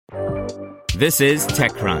This is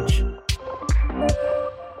TechCrunch.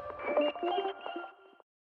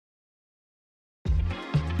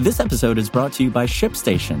 This episode is brought to you by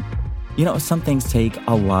ShipStation. You know, some things take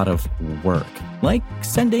a lot of work, like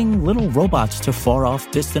sending little robots to far-off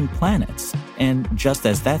distant planets. And just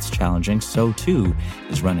as that's challenging, so too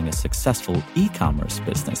is running a successful e-commerce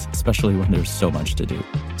business, especially when there's so much to do.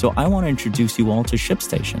 So I want to introduce you all to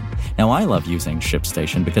ShipStation. Now, I love using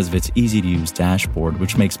ShipStation because of its easy-to-use dashboard,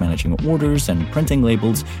 which makes managing orders and printing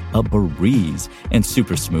labels a breeze and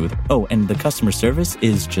super smooth. Oh, and the customer service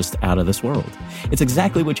is just out of this world. It's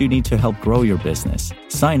exactly what you need to help grow your business.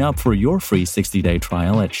 Sign up for your free 60-day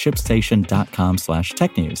trial at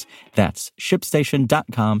shipstation.com/technews. That's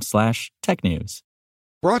shipstation.com/technews.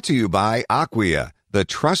 Brought to you by Acquia, the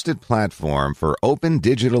trusted platform for open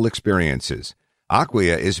digital experiences.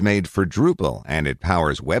 Acquia is made for Drupal, and it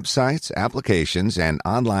powers websites, applications, and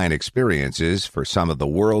online experiences for some of the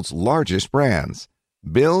world's largest brands.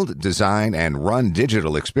 Build, design, and run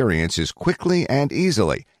digital experiences quickly and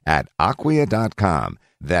easily at Acquia.com.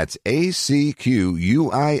 That's ACQUIA.com.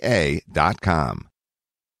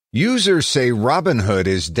 Users say Robinhood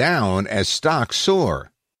is down as stocks soar.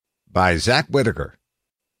 By Zach Whitaker.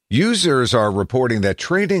 Users are reporting that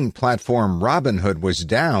trading platform Robinhood was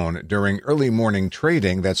down during early morning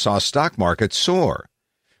trading that saw stock markets soar.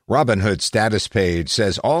 Robinhood's status page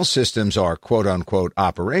says all systems are quote-unquote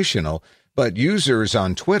operational, but users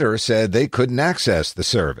on Twitter said they couldn't access the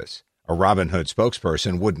service. A Robinhood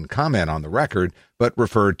spokesperson wouldn't comment on the record, but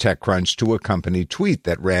referred TechCrunch to a company tweet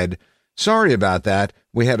that read, "Sorry about that.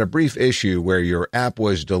 We had a brief issue where your app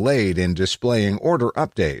was delayed in displaying order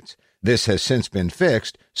updates. This has since been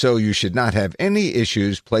fixed, so you should not have any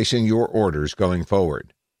issues placing your orders going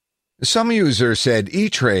forward." Some users said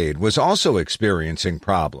Etrade was also experiencing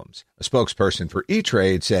problems. A spokesperson for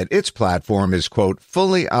Etrade said its platform is, quote,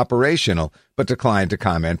 fully operational, but declined to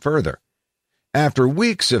comment further. After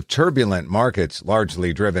weeks of turbulent markets,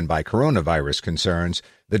 largely driven by coronavirus concerns,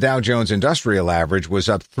 the Dow Jones Industrial Average was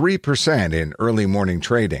up 3% in early morning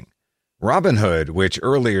trading. Robinhood, which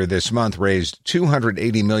earlier this month raised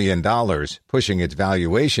 $280 million, pushing its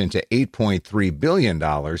valuation to $8.3 billion,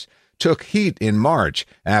 took heat in March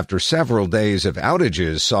after several days of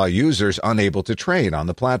outages saw users unable to trade on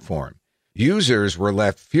the platform. Users were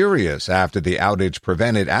left furious after the outage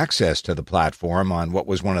prevented access to the platform on what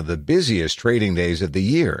was one of the busiest trading days of the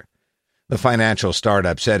year. The financial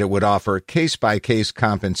startup said it would offer case-by-case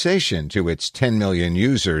compensation to its 10 million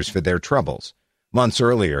users for their troubles. Months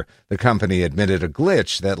earlier, the company admitted a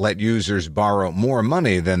glitch that let users borrow more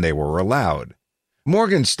money than they were allowed.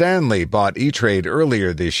 Morgan Stanley bought Etrade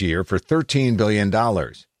earlier this year for $13 billion.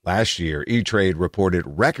 Last year, Etrade reported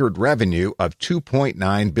record revenue of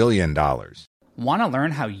 $2.9 billion. Want to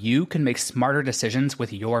learn how you can make smarter decisions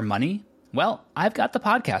with your money? Well, I've got the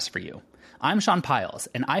podcast for you. I'm Sean Piles,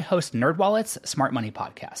 and I host NerdWallet's Smart Money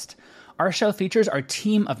Podcast. Our show features our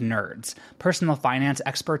team of nerds, personal finance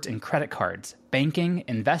experts in credit cards, banking,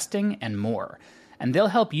 investing, and more. And they'll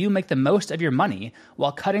help you make the most of your money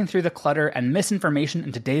while cutting through the clutter and misinformation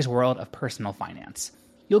in today's world of personal finance.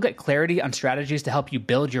 You'll get clarity on strategies to help you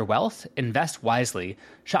build your wealth, invest wisely,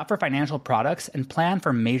 shop for financial products, and plan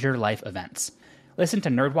for major life events. Listen to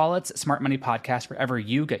NerdWallet's Smart Money Podcast wherever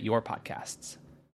you get your podcasts.